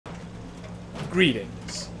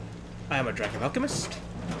Greetings. I am a dragon alchemist,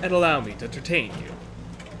 and allow me to entertain you.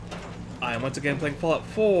 I am once again playing Fallout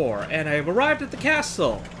 4, and I have arrived at the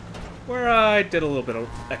castle, where I did a little bit of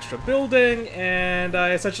extra building, and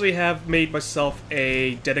I essentially have made myself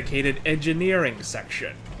a dedicated engineering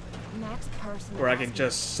section, where I can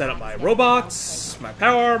just set up my robots, my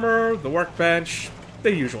power armor, the workbench,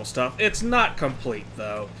 the usual stuff. It's not complete,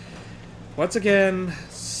 though. Once again,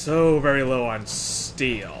 so very low on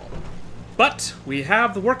steel. But we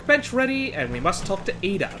have the workbench ready, and we must talk to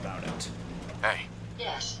Ada about it. Hey.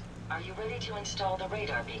 Yes. Are you ready to install the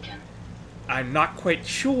radar beacon? I'm not quite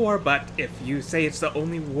sure, but if you say it's the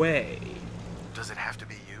only way... Does it have to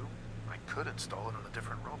be you? I could install it on a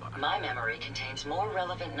different robot. My memory contains more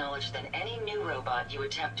relevant knowledge than any new robot you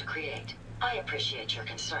attempt to create. I appreciate your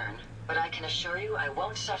concern, but I can assure you I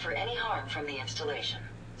won't suffer any harm from the installation.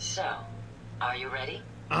 So, are you ready?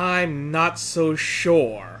 I'm not so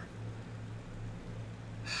sure.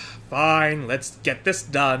 Fine, let's get this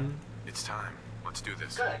done. It's time. Let's do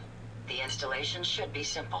this. Good. The installation should be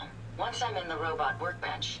simple. Once I'm in the robot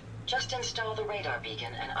workbench, just install the radar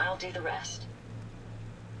beacon and I'll do the rest.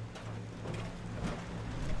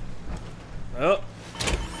 Well,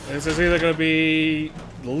 this is either going to be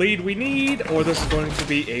the lead we need, or this is going to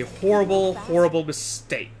be a horrible, horrible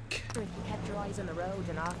mistake. If you kept your eyes on the road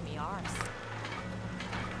and off me arse.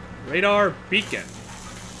 Radar beacon.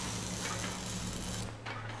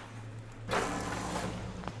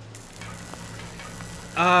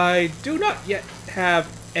 I do not yet have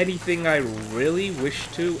anything I really wish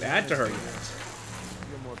to add to her yet.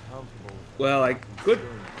 Well, I could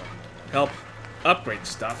help upgrade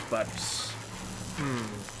stuff, but...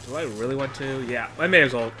 do I really want to? Yeah, I may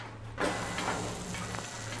as well.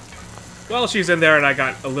 Well, she's in there and I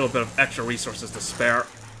got a little bit of extra resources to spare.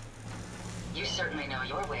 You certainly know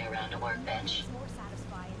your way around a workbench.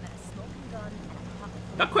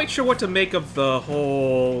 Not quite sure what to make of the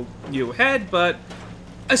whole new head, but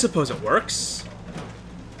I suppose it works.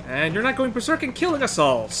 And you're not going berserk and killing us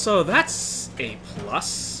all, so that's a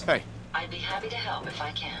plus. Hey. I'd be happy to help if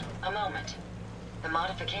I can. A moment. The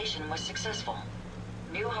modification was successful.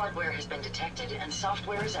 New hardware has been detected and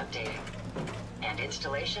software is updating. And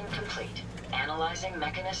installation complete. Analyzing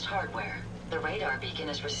Mechanist hardware. The radar beacon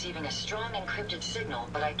is receiving a strong encrypted signal,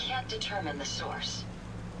 but I can't determine the source.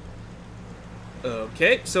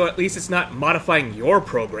 Okay, so at least it's not modifying your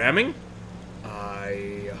programming.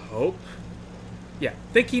 I hope. Yeah,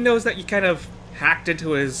 think he knows that you kind of hacked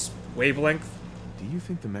into his wavelength? Do you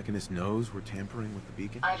think the Mechanist knows we're tampering with the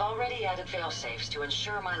beacon? I've already added failsafes to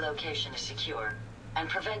ensure my location is secure, and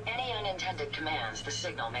prevent any unintended commands the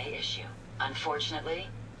signal may issue. Unfortunately,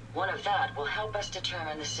 one of that will help us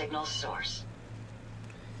determine the signal's source.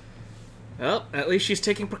 Well, at least she's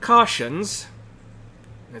taking precautions.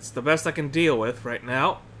 It's the best I can deal with right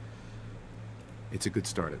now. It's a good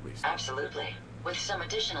start, at least. Absolutely. With some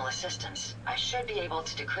additional assistance, I should be able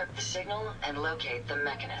to decrypt the signal and locate the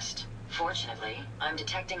Mechanist. Fortunately, I'm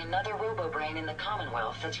detecting another robo-brain in the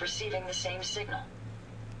Commonwealth that's receiving the same signal.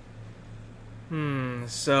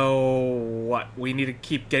 So what? We need to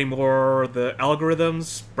keep getting more of the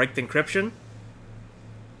algorithms, break the encryption?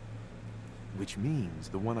 Which means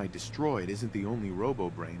the one I destroyed isn't the only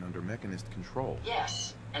robo-brain under Mechanist control.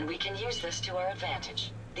 Yes, and we can use this to our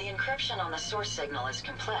advantage. The encryption on the source signal is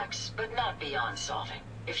complex, but not beyond solving.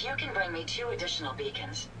 If you can bring me 2 additional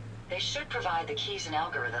beacons, they should provide the keys and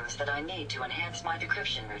algorithms that I need to enhance my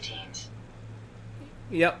decryption routines.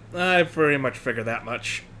 Yep, I pretty much figured that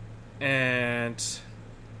much. And...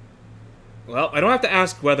 well, I don't have to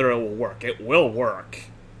ask whether it will work. It will work.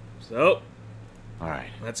 So... alright.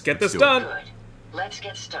 Let's get this Good. done. Let's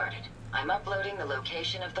get started. I'm uploading the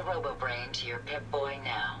location of the robo-brain to your Pip-Boy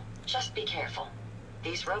now. Just be careful.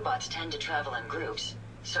 These robots tend to travel in groups,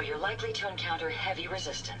 so you're likely to encounter heavy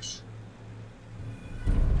resistance.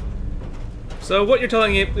 So what you're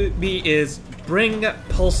telling me is bring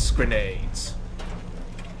pulse grenades.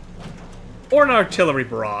 Or an artillery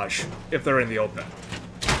barrage, if they're in the open.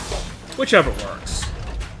 Whichever works.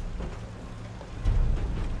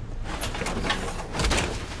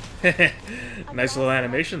 Nice little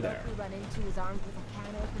animation there.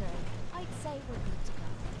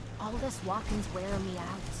 All this walking's wearing me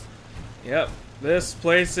out. Yep, this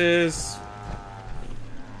place is...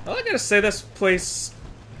 well, I gotta say this place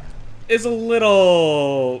is a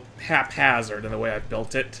little haphazard in the way I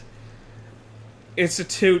built it.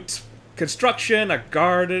 Institute construction, a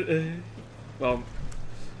guard... well,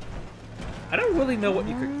 I don't really know what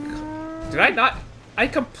you could... did I not... I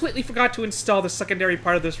completely forgot to install the secondary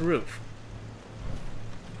part of this roof.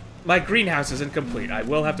 My greenhouse is incomplete. I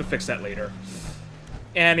will have to fix that later.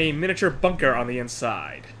 and a miniature bunker on the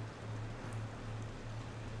inside.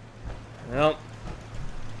 Well,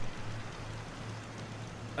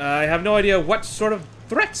 I have no idea what sort of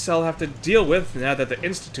threats I'll have to deal with now that the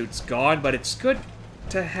Institute's gone, but it's good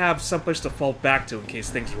to have someplace to fall back to in case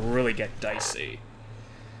things really get dicey.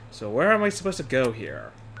 So where am I supposed to go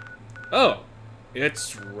here? Oh,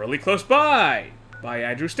 it's really close by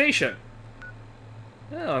Andrew Station.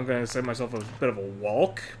 Well, I'm going to set myself a bit of a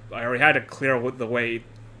walk. I already had to clear the way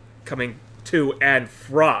coming to and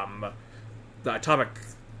from the atomic...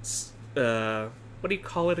 what do you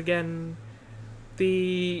call it again?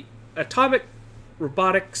 The atomic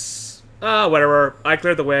robotics... whatever. I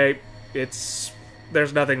cleared the way.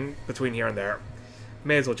 There's nothing between here and there.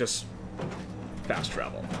 May as well just fast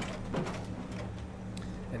travel.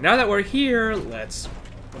 And now that we're here, let's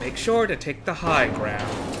make sure to take the high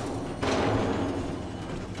ground.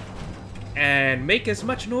 And make as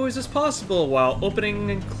much noise as possible while opening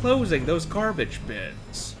and closing those garbage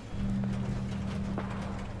bins.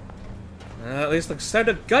 At least the sound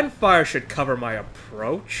of gunfire should cover my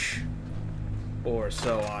approach. Or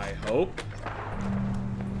so I hope.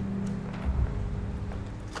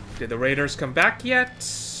 Did the raiders come back yet?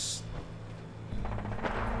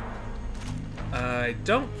 I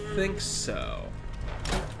don't think so.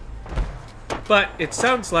 But it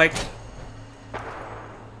sounds like...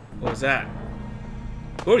 What was that?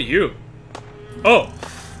 Who are you? Oh!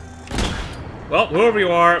 Well, whoever you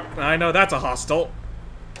are, I know that's a hostile.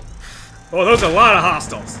 Oh, those are a lot of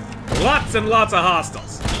hostiles. Lots and lots of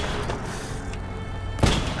hostiles.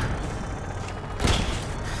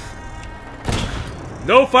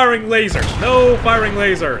 No firing lasers! No firing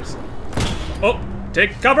lasers! Oh,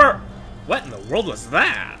 take cover! What in the world was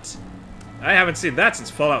that? I haven't seen that since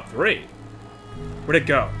Fallout 3. Where'd it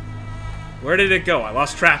go? Where did it go? I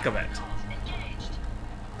lost track of it.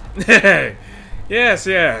 Hey! Yes,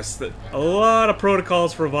 yes. A lot of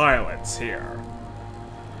protocols for violence here.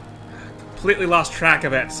 Completely lost track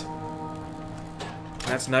of it.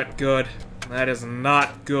 That's not good. That is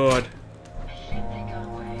not good.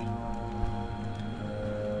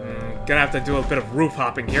 Gonna have to do a bit of roof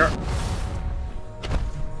hopping here.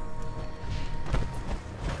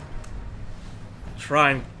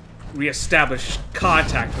 Try and re-establish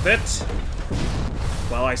contact with it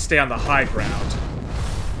while I stay on the high ground.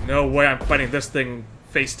 No way I'm fighting this thing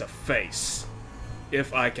face to face.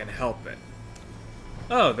 If I can help it.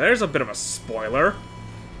 Oh, there's a bit of a spoiler.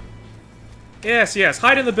 Yes, yes,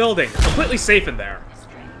 hide in the building. Completely safe in there.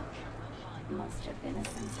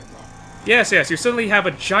 Yes, yes, you suddenly have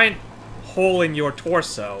a giant hole in your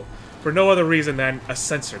torso for no other reason than a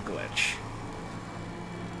sensor glitch.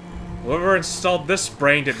 Whoever installed this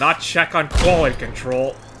brain did not check on quality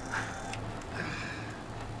control.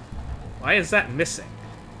 Why is that missing?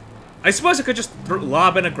 I suppose I could just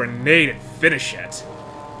lob in a grenade and finish it.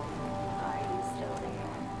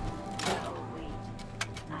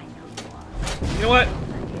 You know what?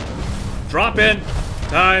 Drop in.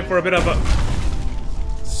 Time for a bit of a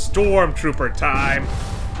stormtrooper time.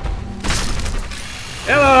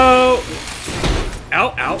 Hello!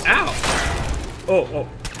 Ow, ow, ow! Oh, oh.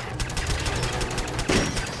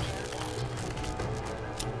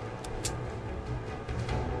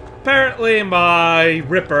 Apparently my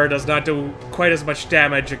Ripper does not do quite as much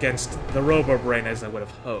damage against the Robo-Brain as I would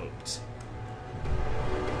have hoped.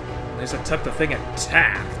 At least I took the thing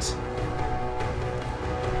intact.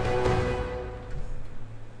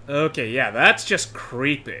 Okay, yeah, that's just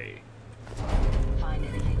creepy. Find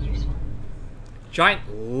anything useful? Giant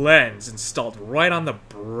lens installed right on the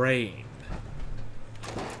brain.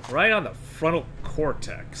 Right on the frontal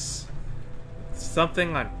cortex.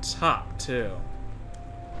 Something on top, too.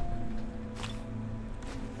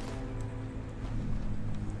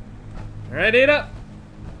 Alright, Ada.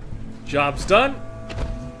 Job's done.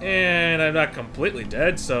 And I'm not completely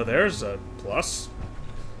dead, so there's a plus.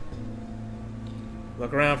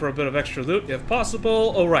 Look around for a bit of extra loot, if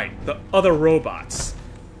possible. Oh, right, the other robots.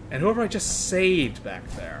 And whoever I just saved back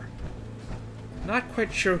there. Not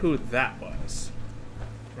quite sure who that was.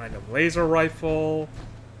 Random laser rifle.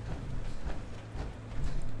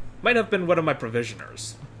 Might have been one of my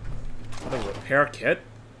provisioners. Another repair kit.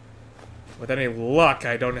 With any luck,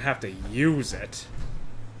 I don't have to use it.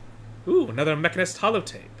 Ooh, another Mechanist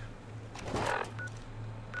holotape.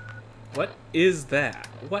 What is that?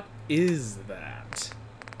 What is that?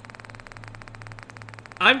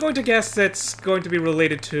 I'm going to guess it's going to be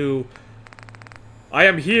related to... I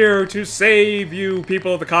am here to save you,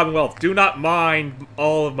 people of the Commonwealth. Do not mind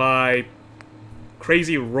all of my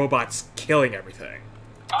crazy robots killing everything.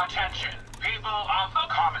 Attention, people of the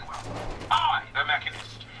Commonwealth. I, the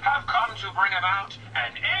Mechanist, have come to bring about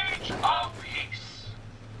an age of peace.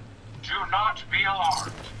 Do not be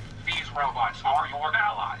alarmed. These robots are your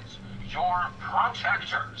allies, your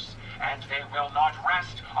protectors, and they will not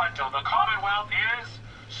rest until the Commonwealth is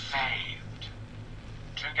saved.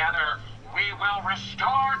 Together, we will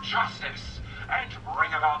restore justice and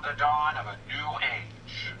bring about the dawn of a new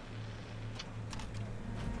age.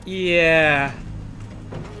 Yeah.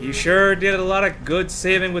 He sure did a lot of good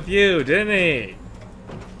saving with you, didn't he?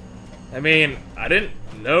 I mean, I didn't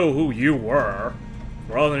know who you were.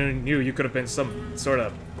 For all I knew, you could have been some sort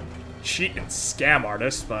of cheat and scam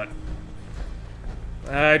artist, but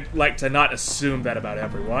I'd like to not assume that about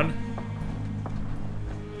everyone.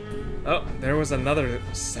 Oh, there was another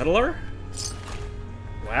settler?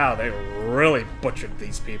 Wow, they really butchered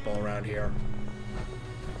these people around here.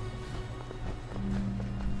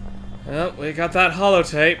 Well, we got that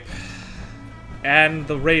holotape. And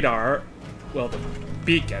the radar. Well, the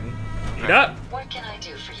beacon. Ada? What can I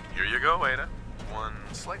do for you? Here you go, Ada. One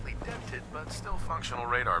slightly dented but still functional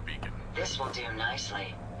radar beacon. This will do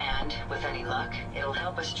nicely. And, with any luck, it'll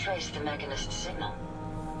help us trace the Mechanist signal.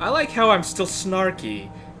 I like how I'm still snarky,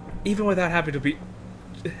 even without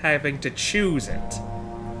having to choose it.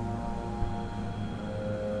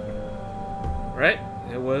 Right?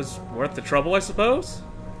 It was worth the trouble, I suppose?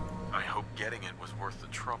 I hope getting it was worth the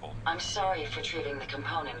trouble. I'm sorry if retrieving the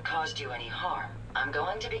component caused you any harm. I'm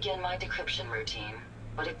going to begin my decryption routine,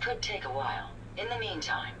 but it could take a while. In the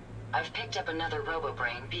meantime, I've picked up another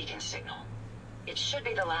RoboBrain beacon signal. It should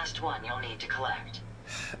be the last one you'll need to collect.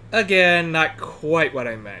 Again, not quite what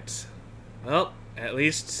I meant. Well, at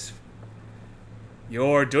least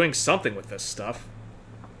you're doing something with this stuff.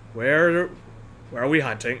 Where are we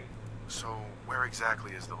hunting? So, where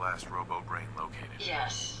exactly is the last RoboBrain located?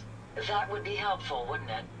 Yes, that would be helpful, wouldn't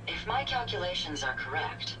it? If my calculations are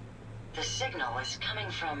correct, the signal is coming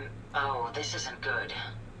from... Oh, this isn't good.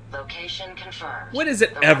 Location confirmed. When is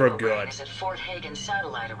it The ever RoboBrain good? is at Fort Hagen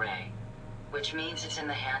Satellite Array, which means it's in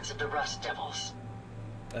the hands of the Rust Devils.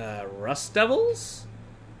 Rust Devils?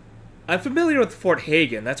 I'm familiar with Fort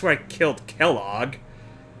Hagen. That's where I killed Kellogg.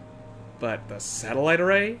 But the satellite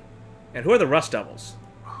array? And who are the Rust Devils?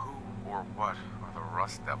 Who or what are the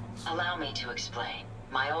Rust Devils? Allow me to explain.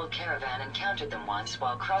 My old caravan encountered them once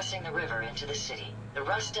while crossing the river into the city. The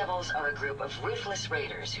Rust Devils are a group of ruthless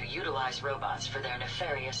raiders who utilize robots for their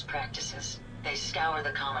nefarious practices. They scour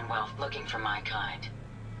the Commonwealth looking for my kind.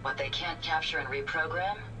 What they can't capture and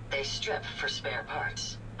reprogram, they strip for spare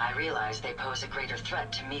parts. I realize they pose a greater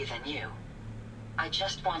threat to me than you. I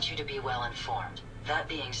just want you to be well informed. That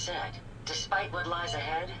being said, despite what lies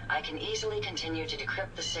ahead, I can easily continue to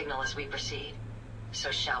decrypt the signal as we proceed.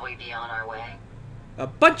 So shall we be on our way? A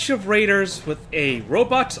bunch of raiders with a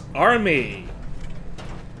robot army.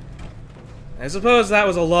 I suppose that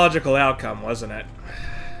was a logical outcome, wasn't it?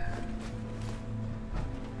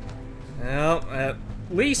 Well, at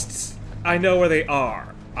least I know where they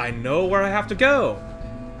are. I know where I have to go.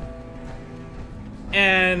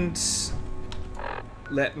 And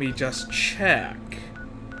let me just check.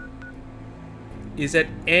 Is it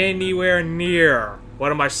anywhere near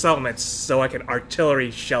one of my settlements so I can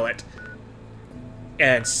artillery shell it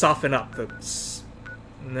and soften up the...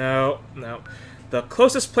 No. The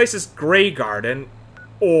closest place is Grey Garden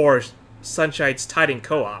or Sunshine's Tiding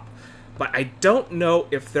Co-op, but I don't know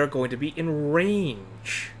if they're going to be in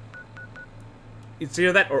range. It's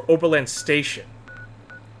either that or Oberland Station.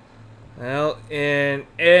 Well, in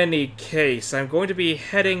any case, I'm going to be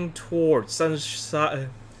heading towards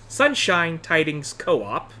Sunshine Tidings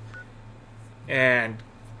Co-op and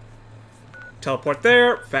teleport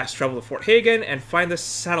there, fast travel to Fort Hagen, and find the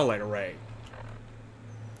satellite array.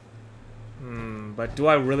 But do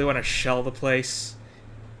I really want to shell the place?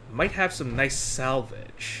 Might have some nice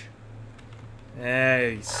salvage.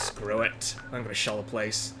 Screw it. I'm gonna shell the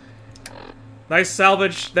place. Nice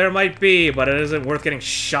salvage there might be, but it isn't worth getting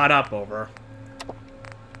shot up over.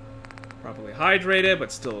 Properly hydrated,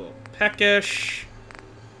 but still a little peckish.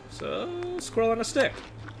 So, squirrel on a stick.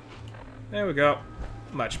 There we go.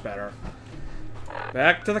 Much better.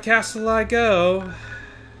 Back to the castle I go.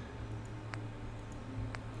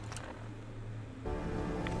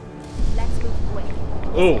 Let's move quick.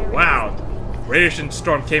 Oh, wow. Radiation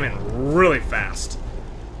storm came in really fast.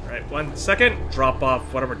 Alright, 1 second. Drop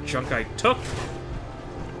off whatever junk I took.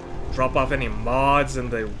 Drop off any mods in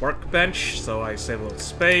the workbench so I save a little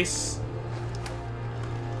space.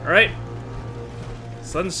 Alright.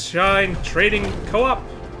 Sunshine Trading Co-op.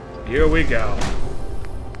 Here we go.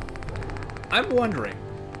 I'm wondering.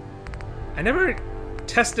 I never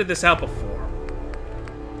tested this out before.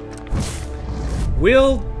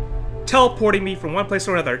 Will teleporting me from one place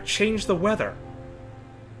to another, change the weather?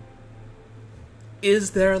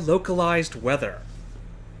 Is there localized weather?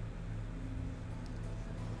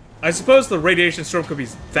 I suppose the radiation storm could be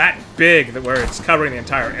that big that where it's covering the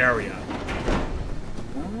entire area.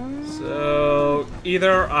 So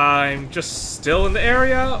either I'm just still in the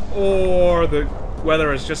area, or the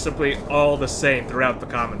weather is just simply all the same throughout the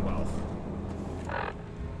Commonwealth.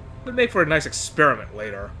 Would make for a nice experiment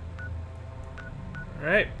later.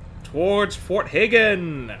 Alright, towards Fort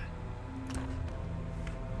Hagen!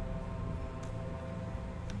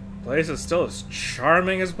 Place is still as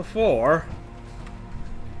charming as before.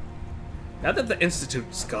 Now that the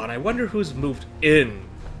Institute's gone, I wonder who's moved in.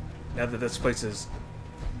 Now that this place is...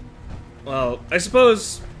 Well, I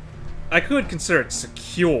suppose I could consider it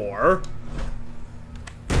secure.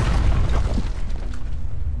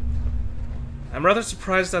 I'm rather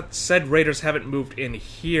surprised that said raiders haven't moved in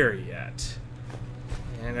here yet.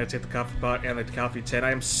 And I'm gonna take the coffee pot and the coffee tin.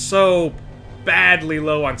 I am so badly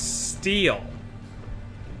low on steel.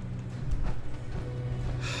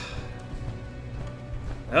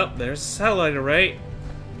 Oh, there's a satellite array.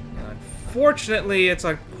 And unfortunately, it's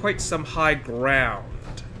on quite some high ground.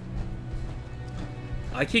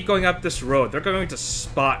 I keep going up this road. They're going to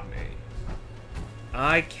spot me.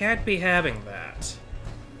 I can't be having that.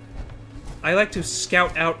 I like to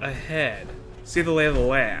scout out ahead, see the lay of the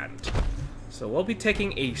land. So we'll be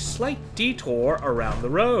taking a slight detour around the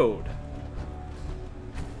road.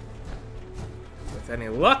 With any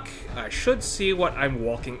luck, I should see what I'm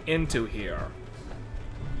walking into here.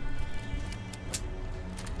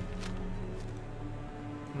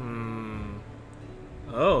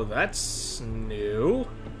 Oh, that's new.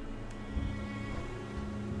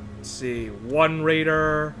 Let's see, 1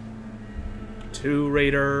 raider, 2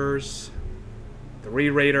 raiders, 3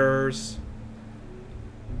 raiders.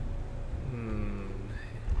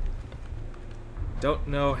 Don't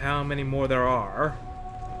know how many more there are.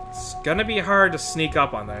 It's gonna be hard to sneak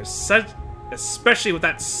up on there, especially with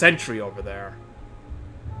that sentry over there.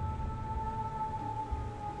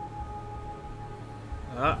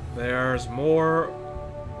 There's more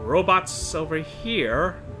robots over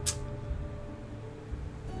here.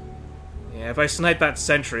 Yeah, if I snipe that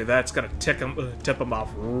sentry, that's gonna tip him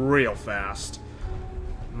off real fast.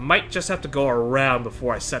 Might just have to go around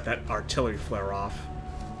before I set that artillery flare off.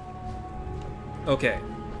 Okay.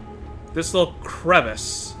 This little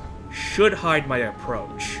crevice should hide my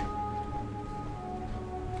approach.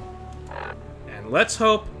 And let's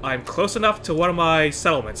hope I'm close enough to one of my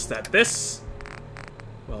settlements that this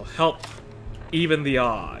will help even the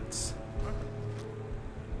odds.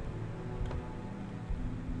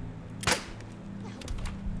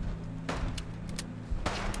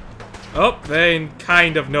 Oh, they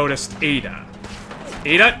kind of noticed Ada.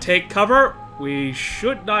 Ada, take cover. We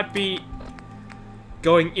should not be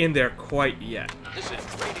going in there quite yet. This is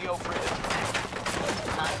Radio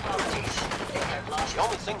Freedom. My apologies. I think I've lost The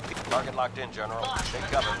only thing... Target locked in, General. Take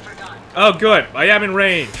cover. Oh, good. I am in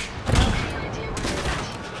range.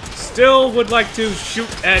 Still would like to shoot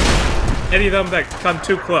at any of them that come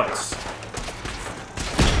too close.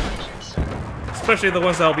 Especially the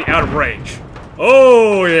ones that will be out of range.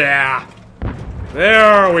 Oh, yeah.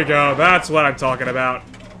 There we go. That's what I'm talking about.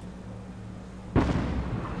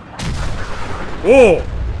 Oh,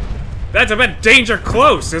 that's a bit danger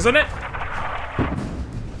close, isn't it?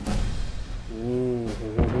 Ooh.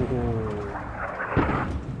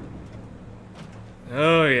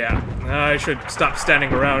 Oh, yeah. I should stop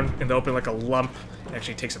standing around in the open like a lump and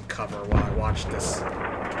actually take some cover while I watch this.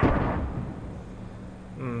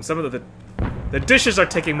 Some of the dishes are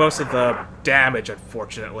taking most of the damage,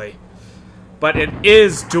 unfortunately. But it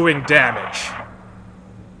is doing damage.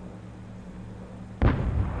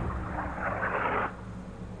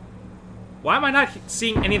 Why am I not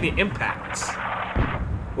seeing any of the impacts?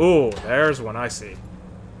 Ooh, there's one I see.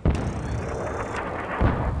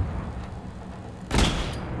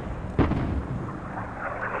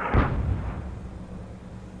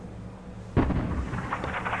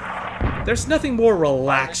 There's nothing more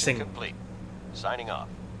relaxing Complete. Signing off.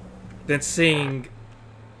 than seeing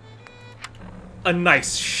a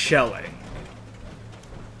nice shelling.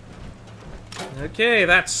 Okay,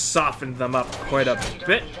 that softened them up quite a You don't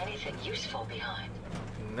bit. leave anything useful behind.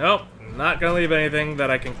 Nope, not gonna leave anything that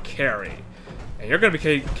I can carry. And you're gonna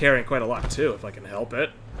be carrying quite a lot too, if I can help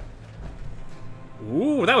it.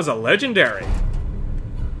 Ooh, that was a legendary.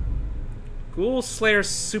 Ghoul Slayer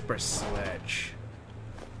Super Sledge.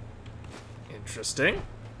 Interesting.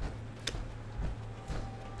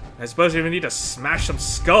 I suppose if you need to smash some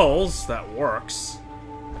skulls, that works.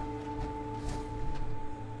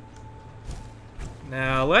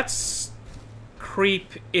 Now, let's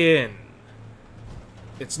creep in.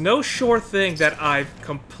 It's no sure thing that I've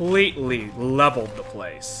completely leveled the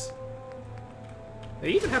place.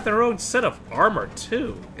 They even have their own set of armor,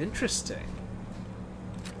 too. Interesting.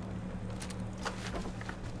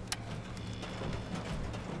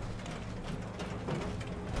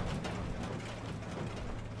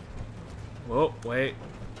 Whoa, wait.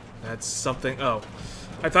 That's something... Oh.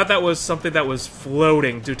 I thought that was something that was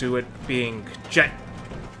floating due to it being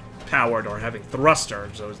jet-powered or having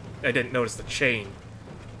thrusters. So I didn't notice the chain.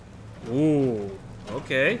 Ooh,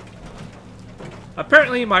 okay.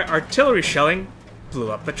 Apparently my artillery shelling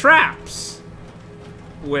blew up the traps.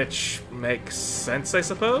 Which makes sense, I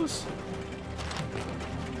suppose.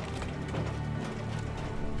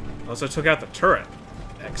 Also took out the turret.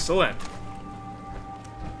 Excellent.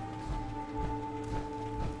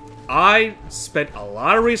 I spent a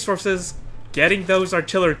lot of resources getting those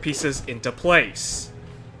artillery pieces into place.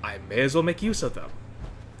 I may as well make use of them.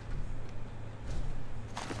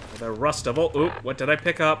 The rust of... Oh, what did I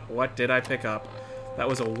pick up? What did I pick up? That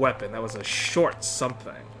was a weapon. That was a short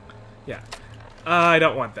something. Yeah. I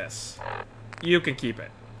don't want this. You can keep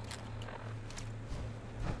it.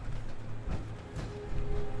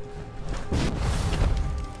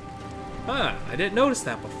 Ah, I didn't notice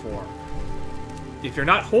that before. If you're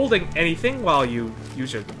not holding anything while you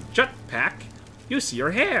use your jetpack, you see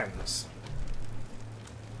your hands.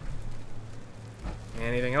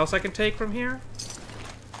 Anything else I can take from here?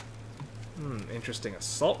 Interesting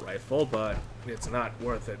assault rifle, but it's not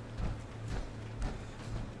worth it.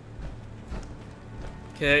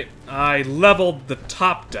 Okay, I leveled the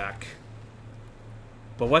top deck.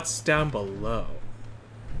 But what's down below?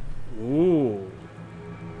 Ooh.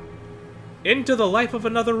 Into the life of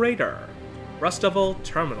another raider. Rust Devil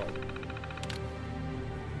Terminal.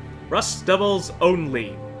 Rust Devils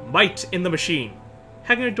only. Might in the machine.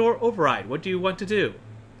 Hangar door override. What do you want to do?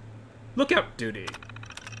 Lookout duty.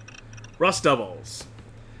 Rust Devils.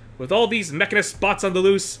 With all these mechanist bots on the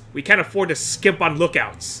loose, we can't afford to skimp on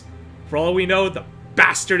lookouts. For all we know, the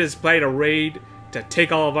bastard is planning a raid to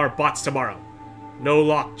take all of our bots tomorrow. No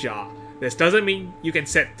lockjaw. This doesn't mean you can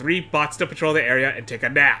set 3 bots to patrol the area and take a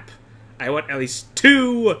nap. I want at least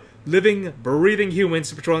 2 living, breathing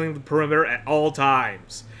humans patrolling the perimeter at all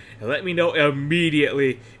times. And let me know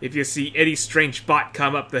immediately if you see any strange bot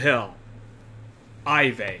come up the hill.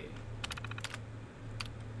 Ivy.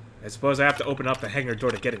 I suppose I have to open up the hangar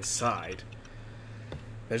door to get inside.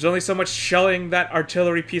 There's only so much shelling that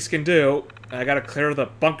artillery piece can do. I gotta clear the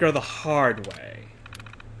bunker the hard way.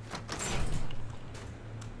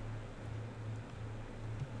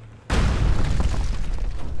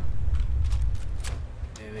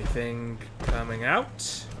 Anything coming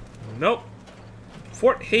out? Nope.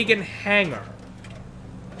 Fort Hagen Hangar.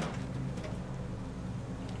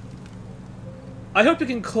 I hope you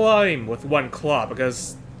can climb with one claw,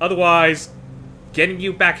 because otherwise, getting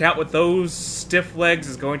you back out with those stiff legs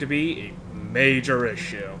is going to be a major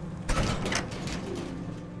issue.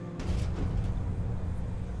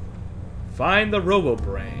 Find the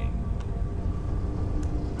Robo-Brain.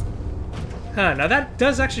 Huh, now that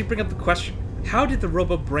does actually bring up the question. How did the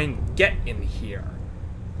Robo-Brain get in here?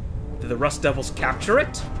 Did the Rust Devils capture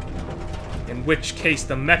it? In which case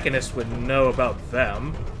the Mechanist would know about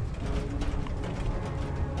them.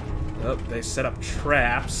 Oh, they set up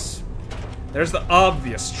traps. There's the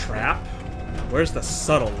obvious trap. Where's the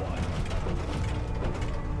subtle one?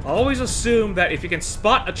 Always assume that if you can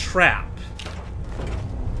spot a trap,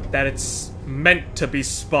 that it's meant to be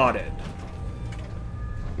spotted.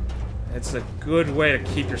 It's a good way to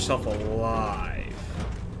keep yourself alive.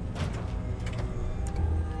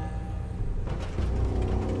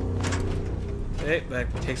 Okay,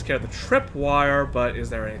 that takes care of the tripwire, but is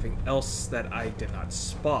there anything else that I did not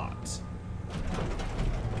spot?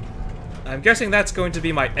 I'm guessing that's going to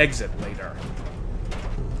be my exit later.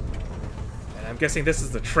 And I'm guessing this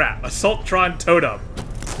is the trap. Assaultron Totem.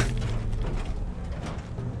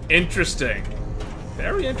 Interesting.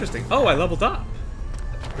 Very interesting. Oh, I leveled up.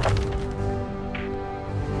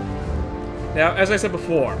 Now, as I said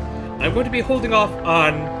before, I'm going to be holding off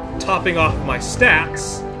on topping off my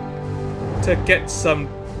stats to get some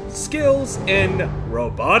skills in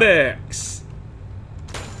robotics.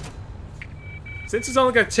 Since it's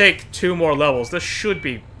only going to take 2 more levels, this should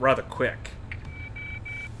be rather quick.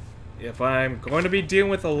 If I'm going to be dealing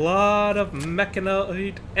with a lot of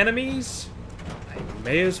mechanoid enemies, I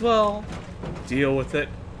may as well deal with it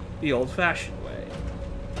the old-fashioned way.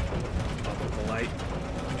 Up with the light.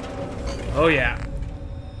 Oh yeah.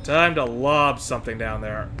 Time to lob something down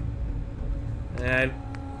there. And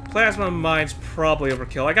Plasma mine's probably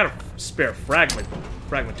overkill. I got a spare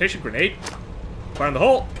fragmentation grenade. Fire in the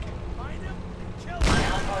hole.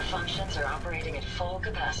 My onboard functions are operating at full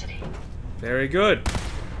capacity. Very good.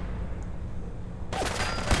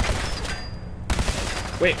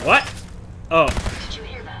 Wait, what? Oh. Did you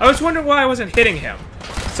hear that? I was wondering why I wasn't hitting him.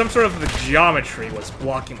 Some sort of the geometry was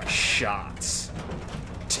blocking my shots.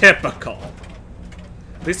 Typical.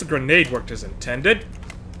 At least the grenade worked as intended.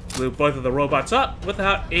 Blew both of the robots up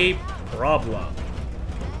without a problem.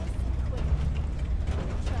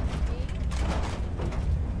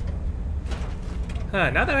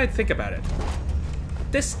 Now that I think about it,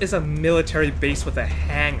 this is a military base with a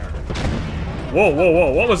hangar. Whoa, whoa,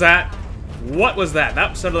 whoa, what was that? What was that?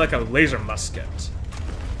 That sounded like a laser musket.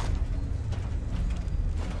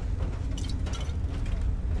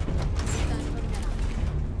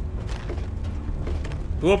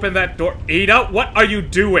 Who opened that door? Ada, what are you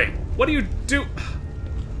doing? What do you do?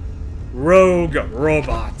 Rogue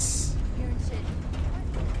robots.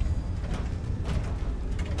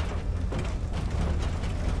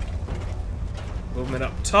 Movement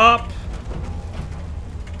up top.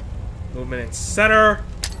 Movement in center.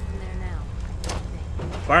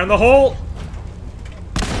 Fire in the hole.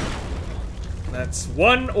 That's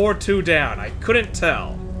 1 or 2 down. I couldn't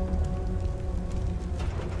tell.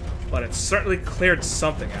 But it certainly cleared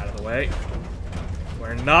something out of the way.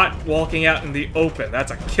 We're not walking out in the open.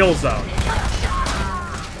 That's a kill zone.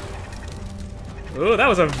 Ooh, that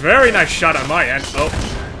was a very nice shot on my end. Oh.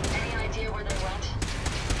 Any idea where they went?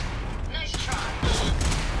 Nice try.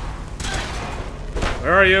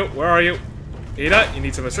 Where are you? Where are you? Ada, you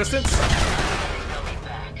need some assistance? They'll be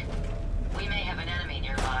back. We may have an enemy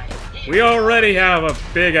nearby. We already have a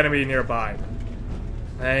big enemy nearby.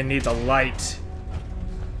 I need the light.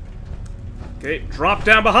 Okay, drop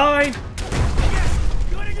down behind!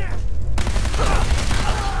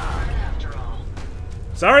 After all.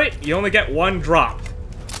 Sorry, you only get 1 drop.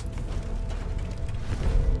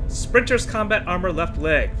 Sprinter's combat armor left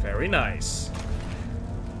leg. Very nice.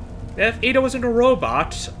 If Ada wasn't a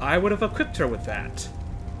robot, I would have equipped her with that.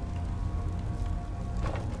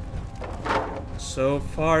 So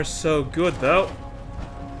far, so good, though.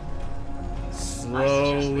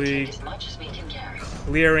 Slowly As much as we can carry.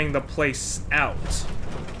 clearing the place out.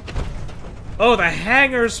 Oh, the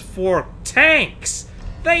hangars for tanks!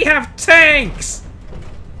 They have tanks!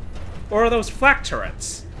 Or are those flak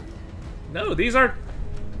turrets? No, these are...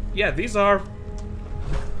 Yeah, these are...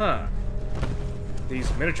 Huh.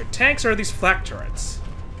 These miniature tanks or are these flak turrets?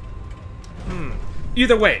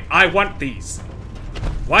 Either way, I want these.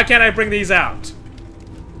 Why can't I bring these out?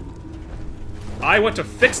 I want to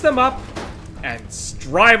fix them up and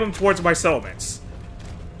drive them towards my settlements.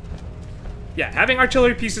 Yeah, having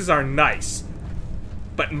artillery pieces are nice.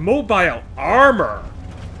 But mobile armor?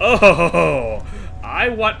 Oh, I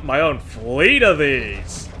want my own fleet of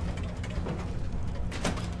these.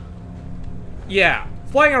 Yeah,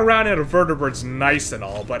 flying around in a vertebrate's nice and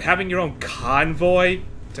all, but having your own convoy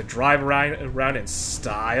to drive around in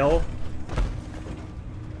style?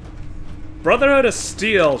 Brotherhood of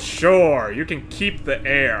Steel, sure, you can keep the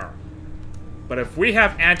air. But if we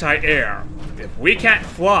have anti-air, if we can't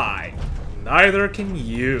fly, neither can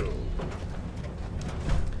you.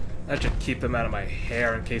 That should keep them out of my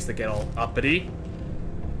hair in case they get all uppity.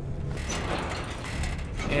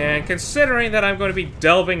 And considering that I'm going to be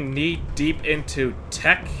delving knee-deep into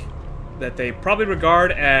tech that they probably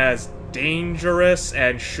regard as dangerous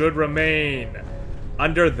and should remain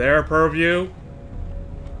under their purview,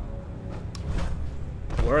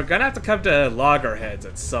 we're gonna have to come to loggerheads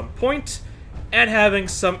at some point, and having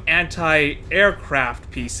some anti-aircraft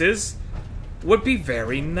pieces would be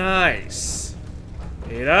very nice.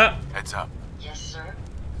 Ada, Heads up. Yes, sir.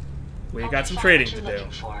 we Hope got you some find trading what to you're do.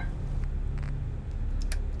 looking for.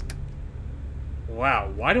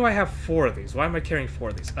 Wow, why do I have 4 of these? Why am I carrying 4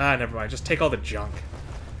 of these? Ah, never mind, just take all the junk.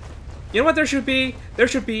 You know what there should be? There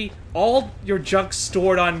should be all your junk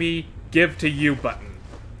stored on me, give to you button.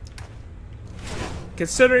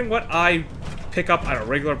 Considering what I pick up on a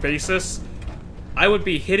regular basis, I would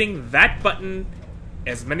be hitting that button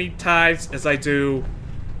as many times as I do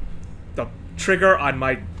the trigger on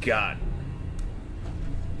my gun.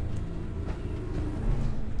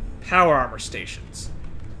 Power armor stations.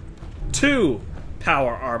 2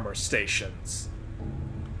 power armor stations.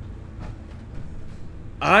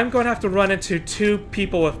 I'm going to have to run into 2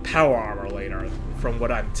 people with power armor later, from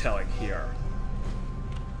what I'm telling here.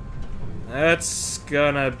 That's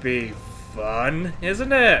gonna be fun,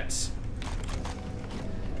 isn't it?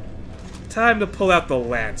 Time to pull out the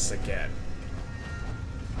lance again.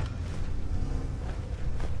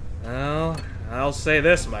 Well, I'll say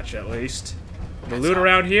this much at least. The loot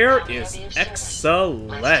around here Happy is of service.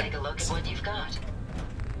 excellent. Let's take a look at what you've got.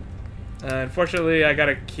 Unfortunately, I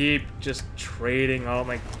gotta keep just trading all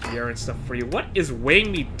my gear and stuff for you. What is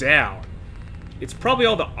weighing me down? It's probably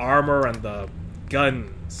all the armor and the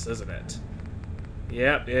guns, isn't it?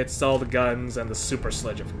 Yep, it's all the guns and the super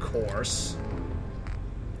sledge, of course.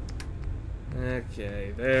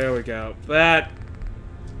 Okay, there we go. That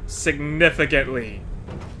significantly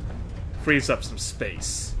frees up some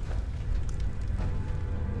space.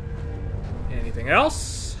 Anything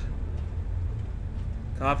else?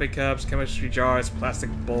 Coffee cups, chemistry jars,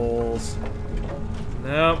 plastic bowls.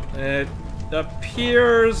 Nope, it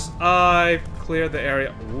appears I've cleared the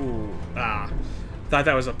area. Ooh, thought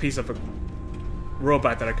that was a piece of a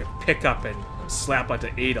robot that I could pick up and slap onto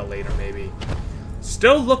Ada later, maybe.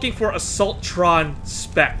 Still looking for Assaultron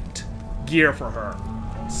Spect gear for her,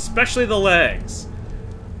 especially the legs.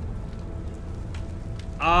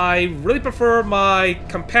 I really prefer my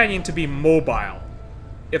companion to be mobile.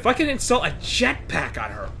 If I can install a jetpack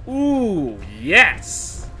on her, ooh,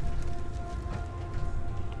 yes!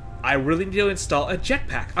 I really need to install a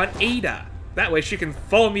jetpack on Ada. That way she can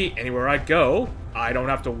follow me anywhere I go. I don't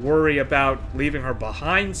have to worry about leaving her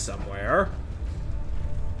behind somewhere.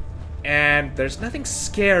 And there's nothing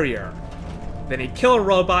scarier than a killer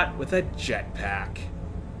robot with a jetpack.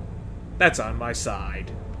 That's on my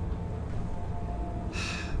side.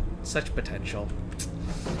 Such potential.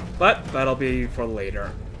 But that'll be for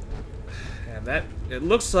later. And that, it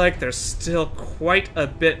looks like there's still quite a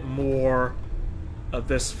bit more of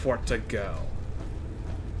this fort to go.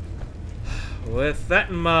 With that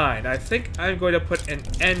in mind, I think I'm going to put an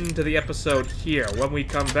end to the episode here. When we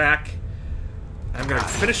come back, I'm going to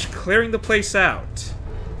finish clearing the place out.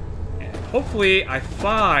 And hopefully I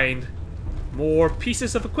find more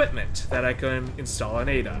pieces of equipment that I can install on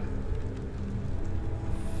Ada.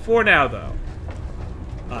 For now, though,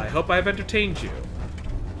 I hope I've entertained you.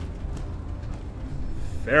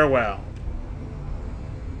 Farewell.